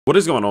What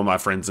is going on, my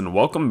friends, and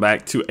welcome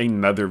back to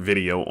another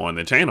video on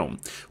the channel.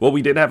 Well,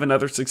 we did have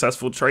another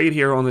successful trade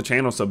here on the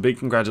channel, so big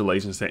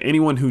congratulations to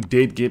anyone who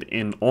did get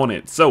in on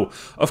it. So,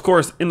 of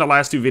course, in the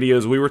last two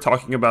videos, we were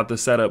talking about the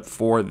setup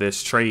for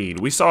this trade.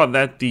 We saw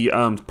that the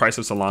price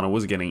of Solana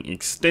was getting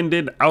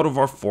extended out of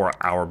our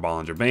 4-hour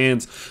Bollinger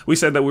Bands. We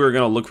said that we were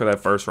going to look for that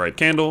first right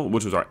candle,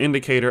 which was our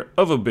indicator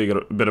of a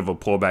bit of a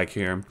pullback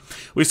here.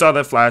 We saw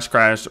that flash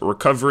crash,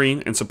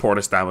 recovery, and support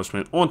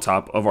establishment on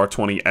top of our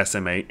 20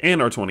 SMA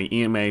and our 20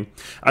 EMA.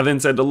 I then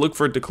said to look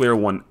for it to clear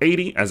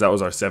 180, as that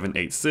was our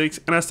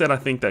 786, and I said I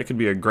think that could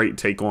be a great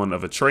take on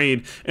of a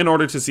trade in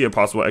order to see a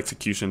possible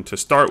execution to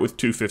start with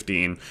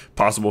 215,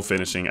 possible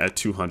finishing at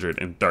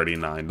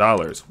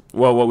 $239.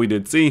 Well, what we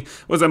did see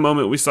was that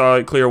moment we saw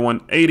it clear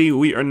 180.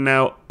 We are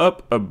now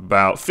up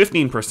about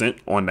 15%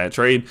 on that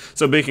trade,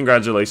 so big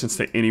congratulations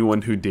to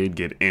anyone who did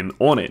get in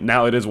on it.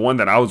 Now, it is one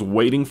that I was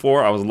waiting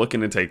for, I was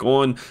looking to take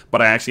on,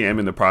 but I actually am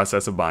in the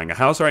process of buying a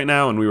house right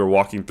now, and we were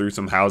walking through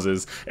some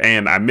houses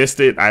and I missed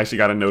it. I actually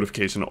got a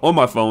notification on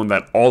my phone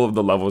that all of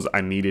the levels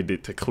I needed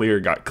it to clear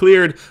got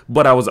cleared,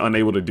 but I was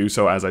unable to do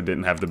so as I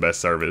didn't have the best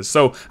service.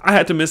 So I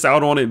had to miss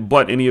out on it,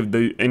 but any of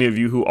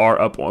you who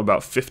are up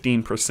about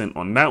 15%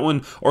 on that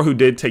one, or who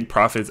did take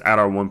profits at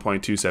our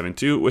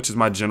 1.272, which is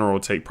my general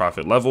take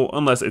profit level,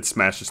 unless it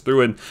smashes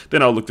through it,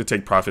 then I'll look to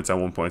take profits at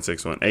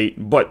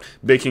 1.618. But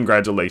big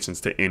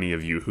congratulations to any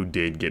of you who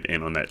did get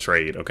in on that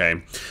trade,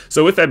 okay?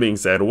 So with that being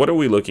said, what are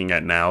we looking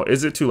at now?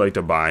 Is it too late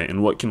to buy,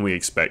 and what can we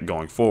expect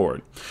going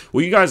forward?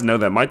 Well, you guys know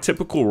that my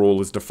typical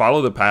rule is to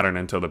follow the pattern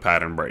until the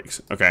pattern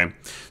breaks, okay?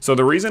 So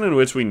the reason in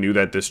which we knew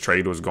that this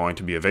trade was going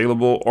to be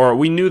available, or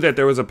we knew that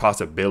there was a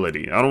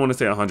possibility, I don't want to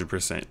say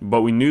 100%,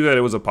 but we knew that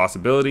it was a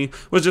possibility,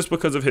 was just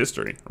because of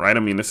history, right? I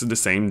mean, this is the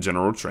same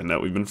general trend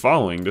that we've been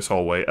following this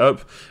whole way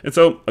up. And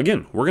so,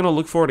 again, we're going to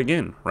look for it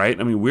again, right?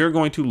 I mean, we're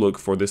going to look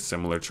for this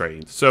similar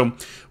trade. So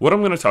what I'm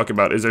going to talk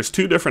about is there's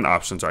two different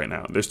options right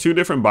now. There's two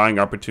different buying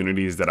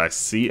opportunities that I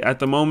see at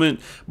the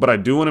moment, but I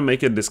do want to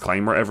make a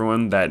disclaimer,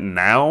 everyone, that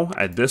now,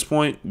 at this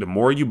point, the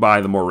more you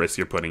buy, the more risk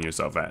you're putting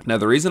yourself at. Now,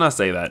 the reason I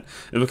say that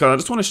is because I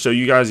just want to show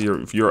you guys your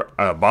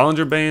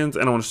Bollinger Bands,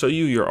 and I want to show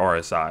you your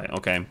RSI,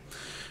 okay?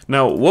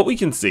 Now, what we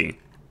can see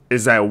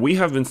is that we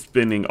have been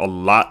spending a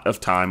lot of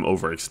time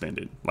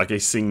overextended, like a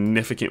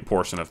significant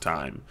portion of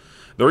time.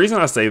 The reason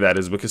I say that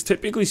is because,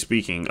 typically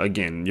speaking,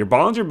 again, your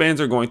Bollinger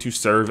Bands are going to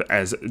serve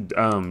as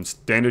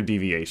standard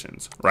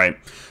deviations, right?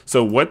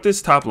 So what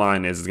this top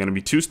line is going to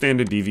be 2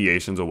 standard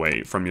deviations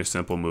away from your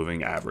simple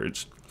moving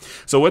average.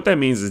 So what that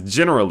means is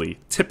generally,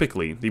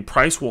 typically, the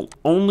price will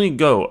only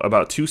go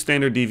about 2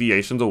 standard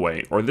deviations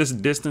away, or this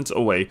distance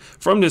away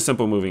from this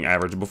simple moving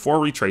average,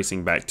 before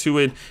retracing back to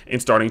it and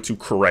starting to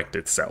correct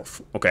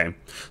itself, okay?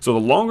 So the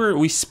longer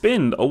we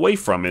spend away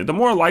from it, the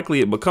more likely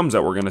it becomes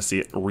that we're going to see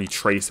it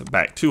retrace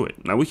back to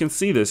it. Now we can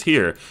see this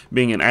here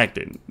being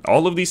enacted.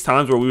 All of these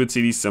times where we would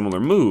see these similar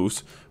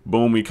moves,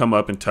 boom, we come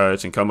up and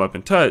touch and come up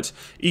and touch.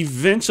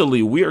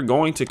 Eventually, we are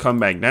going to come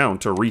back down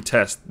to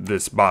retest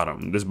this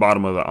bottom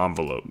of the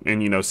envelope,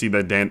 and, you know, see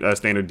the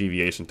standard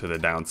deviation to the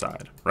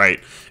downside,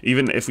 right?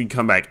 Even if we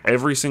come back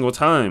every single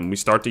time we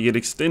start to get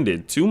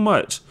extended too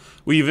much,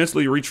 we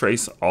eventually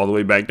retrace all the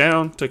way back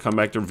down to come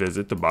back to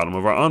visit the bottom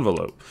of our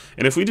envelope.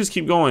 And if we just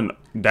keep going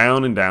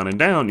down and down and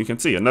down, you can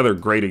see another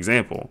great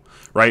example,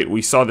 right?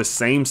 We saw the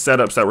same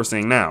setups that we're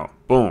seeing now.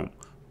 Boom,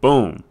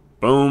 boom,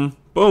 boom,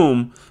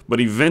 boom, but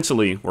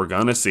eventually we're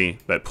gonna see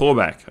that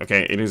pullback,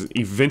 okay? It is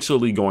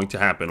eventually going to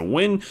happen.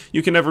 When,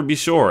 you can never be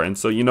sure. And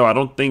so, you know, I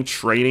don't think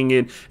trading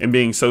it and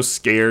being so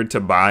scared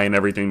to buy and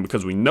everything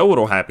because we know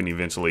it'll happen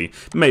eventually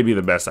may be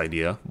the best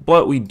idea,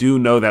 but we do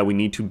know that we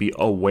need to be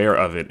aware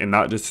of it and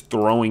not just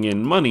throwing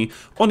in money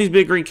on these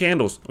big green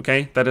candles,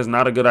 okay? That is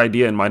not a good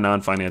idea in my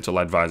non-financial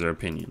advisor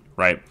opinion,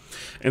 right?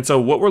 And so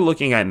what we're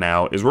looking at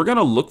now is we're going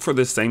to look for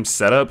this same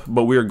setup,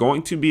 but we are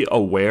going to be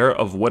aware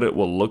of what it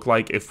will look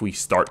like if we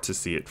start to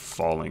see it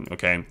falling,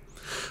 okay?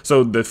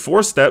 So the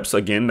 4 steps,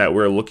 again, that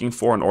we're looking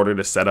for in order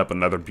to set up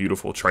another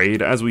beautiful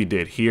trade, as we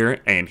did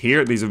here and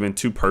here. These have been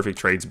 2 perfect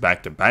trades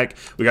back to back.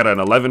 We got an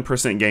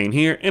 11% gain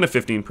here and a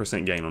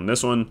 15% gain on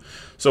this one.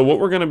 So what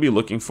we're going to be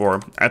looking for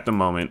at the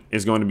moment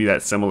is going to be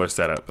that similar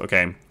setup,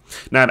 okay?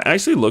 Now, it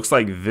actually looks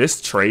like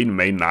this trade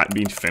may not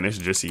be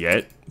finished just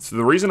yet. So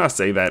the reason I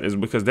say that is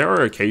because there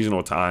are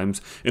occasional times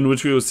in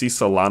which we will see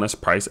Solana's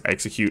price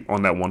execute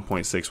on that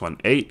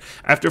 1.618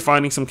 after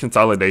finding some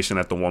consolidation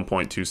at the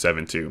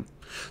 1.272.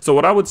 So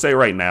what I would say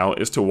right now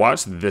is to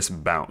watch this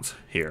bounce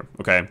here,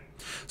 okay?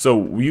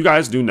 So you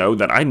guys do know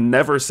that I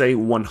never say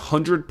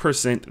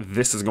 100%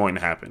 this is going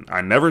to happen.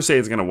 I never say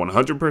it's going to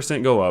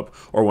 100% go up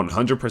or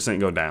 100%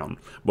 go down.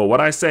 But what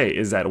I say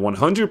is that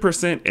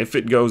 100% if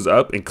it goes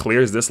up and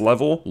clears this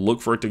level, look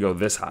for it to go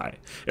this high.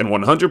 And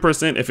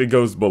 100% if it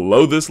goes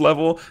below this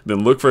level,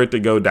 then look for it to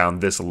go down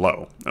this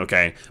low,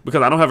 okay?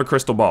 Because I don't have a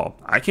crystal ball.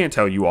 I can't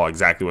tell you all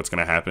exactly what's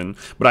going to happen,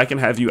 but I can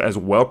have you as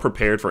well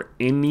prepared for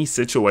any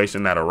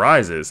situation that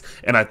arises.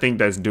 And I think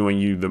that's doing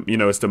you the, you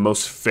know, it's the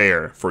most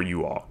fair for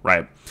you all, right?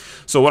 right?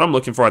 So what I'm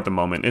looking for at the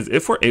moment is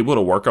if we're able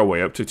to work our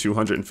way up to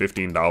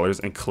 $215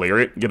 and clear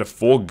it, get a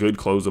full good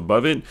close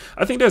above it,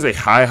 I think there's a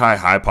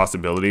high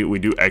possibility we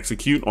do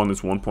execute on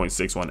this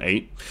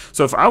 1.618.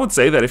 So if I would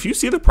say that if you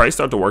see the price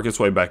start to work its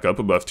way back up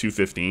above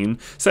 215,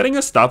 setting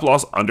a stop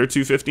loss under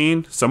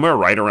 215, somewhere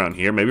right around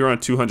here, maybe around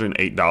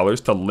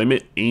 $208 to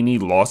limit any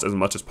loss as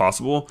much as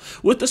possible,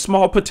 with a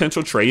small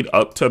potential trade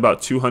up to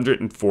about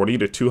 240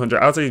 to 200.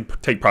 I would say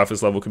take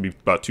profits level could be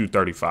about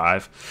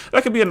 235.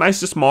 That could be a nice,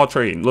 just small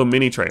trade, little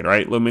mini trade,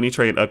 right? Little mini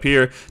trade up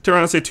here to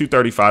around say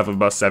 235 of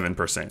about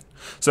 7%.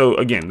 So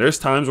again, there's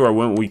times where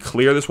when we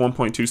clear this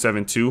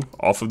 1.272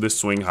 off of this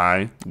swing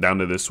high down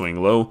to this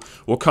swing low,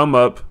 we'll come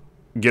up,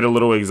 get a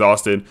little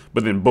exhausted,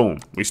 but then boom,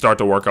 we start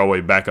to work our way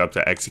back up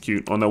to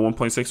execute on the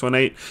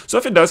 1.618. So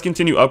if it does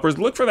continue upwards,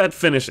 look for that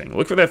finishing.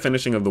 Look for that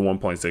finishing of the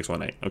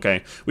 1.618,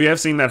 okay? We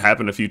have seen that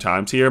happen a few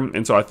times here,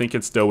 and so I think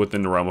it's still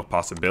within the realm of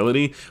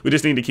possibility. We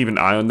just need to keep an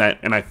eye on that,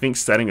 and I think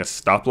setting a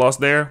stop loss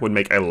there would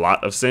make a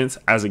lot of sense,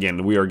 as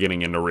again, we are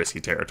getting into risky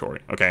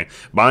territory, okay?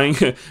 Buying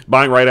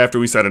right after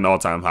we set an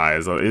all-time high,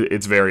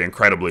 it's very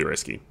incredibly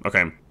risky,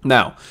 okay?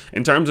 Now,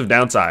 in terms of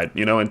downside,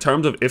 in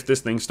terms of if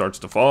this thing starts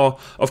to fall,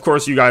 of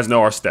course, you guys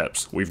know our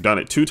steps. We've done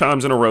it 2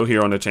 times in a row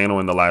here on the channel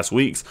in the last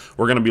weeks.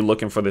 We're going to be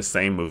looking for the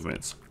same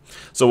movements.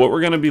 So what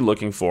we're going to be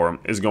looking for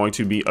is going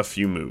to be a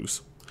few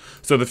moves.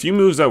 So the few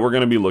moves that we're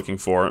going to be looking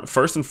for,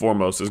 first and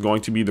foremost, is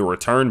going to be the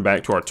return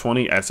back to our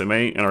 20 SMA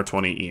and our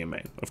 20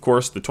 EMA. Of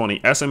course, the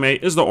 20 SMA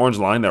is the orange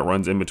line that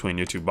runs in between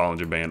your 2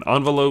 Bollinger Band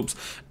envelopes,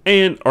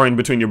 or in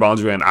between your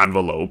Bollinger Band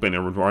envelope, and it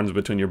runs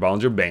between your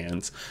Bollinger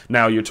Bands.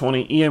 Now, your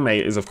 20 EMA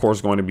is, of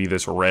course, going to be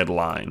this red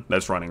line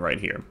that's running right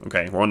here.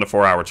 Okay, we're on the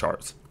 4-hour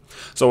charts.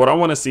 So what I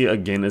want to see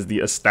again is the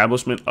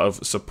establishment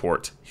of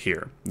support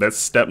here. That's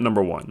step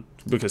number 1,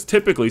 because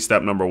typically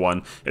step number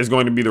 1 is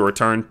going to be the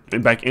return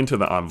back into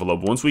the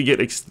envelope. Once we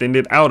get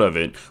extended out of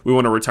it, we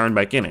want to return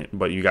back in it.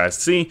 But you guys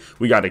see,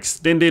 we got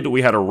extended.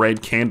 We had a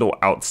red candle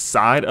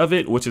outside of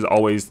it, which is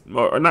always,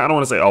 or not, I don't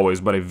want to say always,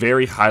 but a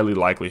very highly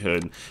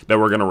likelihood that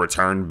we're going to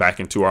return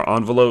back into our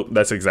envelope.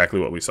 That's exactly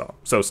what we saw.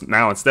 So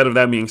now instead of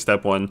that being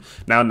step 1,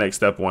 now next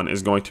step 1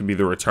 is going to be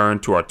the return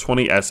to our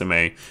 20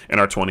 SMA and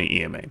our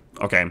 20 EMA.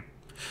 Okay.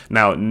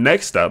 Now,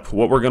 next up,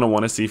 what we're going to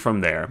want to see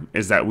from there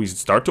is that we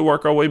start to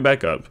work our way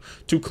back up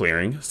to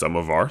clearing some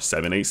of our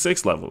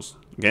 786 levels.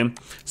 Again,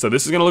 so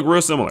this is going to look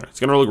real similar. It's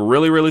going to look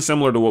really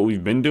similar to what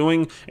we've been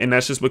doing, and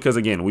that's just because,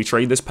 again, we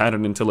trade this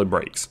pattern until it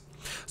breaks.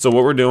 So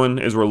what we're doing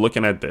is we're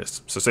looking at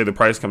this. So say the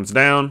price comes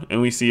down and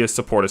we see a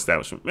support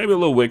establishment, maybe a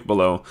little wick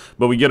below,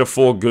 but we get a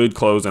full good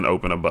close and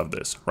open above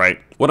this,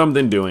 right? What I'm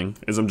then doing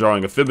is I'm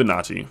drawing a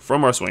Fibonacci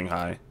from our swing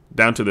high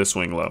down to this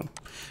swing low.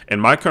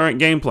 And my current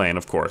game plan,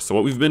 of course, so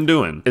what we've been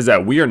doing is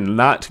that we are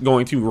not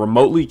going to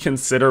remotely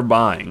consider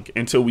buying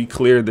until we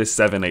clear this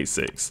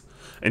 786.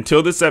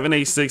 Until the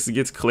 786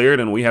 gets cleared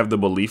and we have the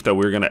belief that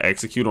we're going to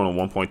execute on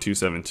a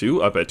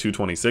 1.272 up at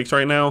 226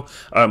 right now,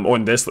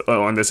 on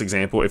this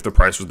example, if the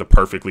price was to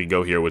perfectly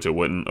go here, which it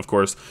wouldn't, of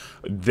course,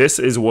 this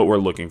is what we're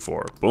looking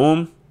for.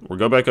 Boom. We'll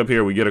go back up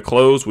here. We get a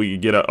close. We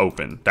get an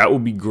open. That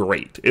would be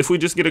great. If we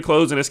just get a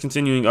close and it's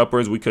continuing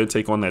upwards, we could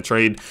take on that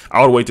trade.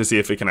 I would wait to see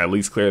if it can at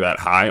least clear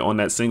that high on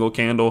that single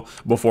candle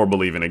before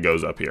believing it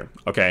goes up here.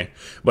 Okay.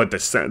 But the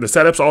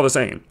setup's all the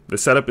same. The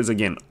setup is,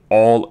 again,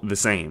 all the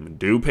same.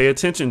 Do pay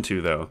attention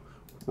to, though,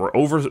 we're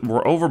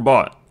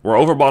overbought. We're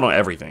overbought on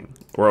everything.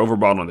 We're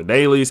overbought on the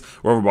dailies.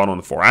 We're overbought on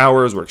the 4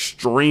 hours. We're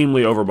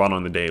extremely overbought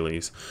on the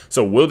dailies.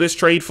 So will this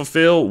trade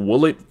fulfill?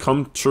 Will it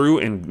come true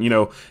and,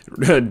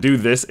 do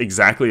this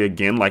exactly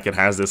again like it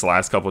has this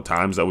last couple of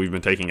times that we've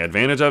been taking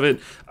advantage of it?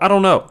 I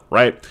don't know,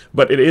 right?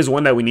 But it is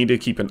one that we need to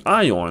keep an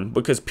eye on,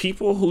 because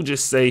people who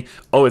just say,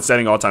 oh, it's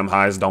setting all-time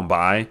highs, don't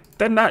buy,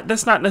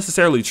 that's not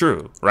necessarily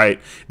true,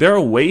 right? There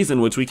are ways in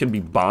which we can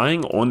be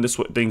buying on this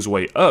thing's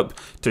way up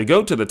to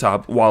go to the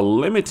top while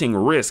limiting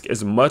risk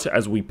as much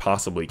as we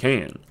possibly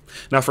can.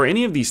 Now, for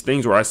any of these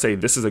things where I say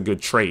this is a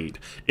good trade,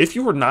 if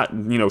you are not,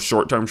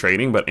 short-term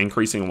trading, but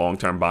increasing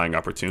long-term buying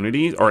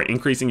opportunities or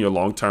increasing your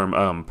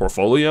long-term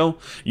portfolio,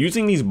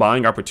 using these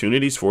buying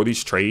opportunities for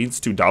these trades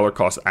to dollar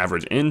cost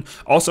average in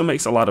also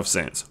makes a lot of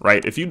sense,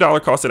 right? If you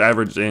dollar costed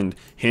average in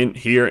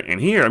here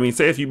and here, I mean,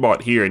 say if you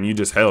bought here and you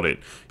just held it,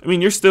 I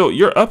mean,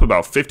 you're up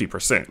about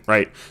 50%,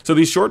 right? So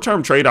these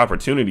short-term trade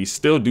opportunities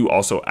still do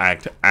also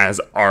act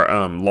as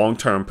our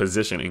long-term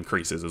position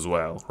increases as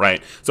well,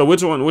 right? So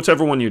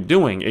whichever one you're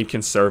doing, it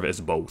can serve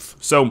as both.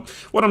 So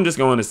what I'm just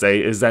going to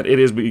say is that it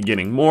is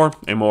getting more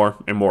and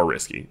more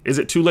risky. Is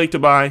it too late to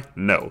buy?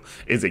 No.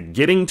 Is it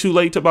getting too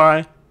late to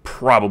buy?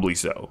 Probably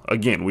so.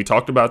 Again, we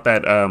talked about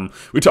that.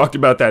 We talked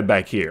about that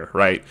back here,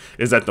 right?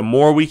 Is that the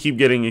more we keep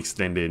getting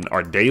extended,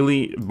 our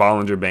daily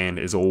Bollinger Band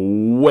is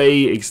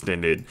way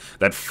extended.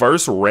 That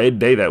first red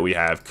day that we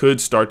have could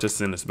start to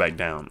send us back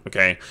down.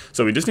 Okay,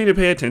 so we just need to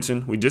pay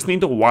attention. We just need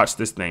to watch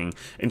this thing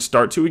and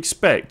start to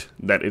expect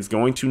that it's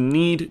going to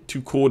need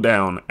to cool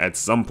down at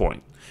some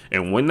point.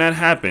 And when that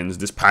happens,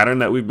 this pattern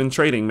that we've been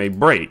trading may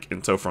break.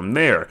 And so from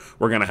there,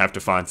 we're going to have to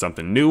find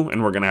something new,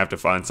 and we're going to have to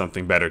find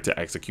something better to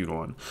execute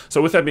on.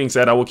 So with that being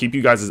said, I will keep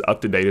you guys as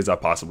up to date as I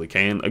possibly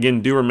can.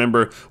 Again, do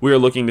remember, we are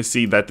looking to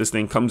see that this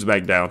thing comes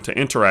back down to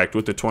interact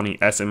with the 20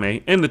 SMA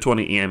and the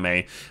 20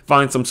 EMA,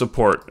 find some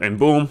support, and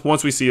boom,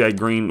 once we see that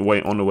green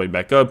way on the way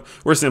back up,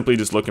 we're simply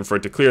just looking for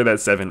it to clear that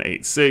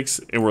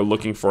 786, and we're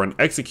looking for an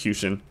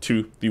execution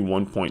to the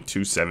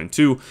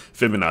 1.272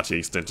 Fibonacci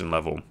extension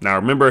level. Now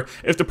remember,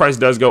 if the price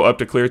does go up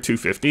to clear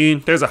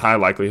 215, there's a high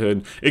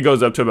likelihood it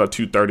goes up to about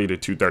 230 to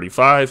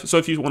 235. So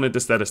if you wanted to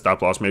set a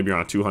stop loss maybe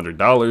around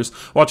 $200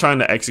 while trying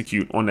to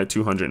execute on that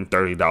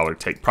 $230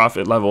 take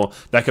profit level,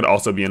 that could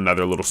also be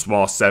another little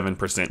small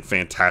 7%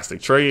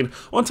 fantastic trade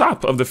on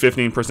top of the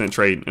 15%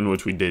 trade in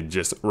which we did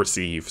just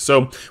receive.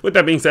 So with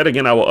that being said,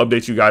 again, I will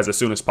update you guys as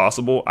soon as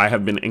possible. I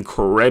have been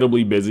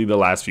incredibly busy the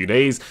last few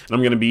days, and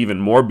I'm going to be even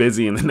more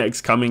busy in the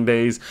next coming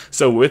days.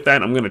 So with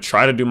that, I'm going to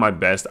try to do my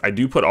best. I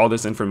do put all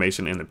this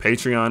information in the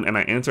Patreon, and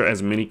I answer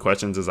as many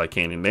questions as I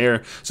can in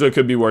there, so it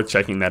could be worth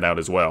checking that out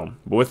as well.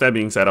 But with that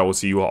being said, I will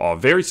see you all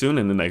very soon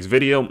in the next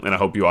video, and I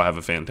hope you all have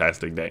a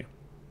fantastic day.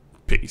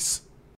 Peace.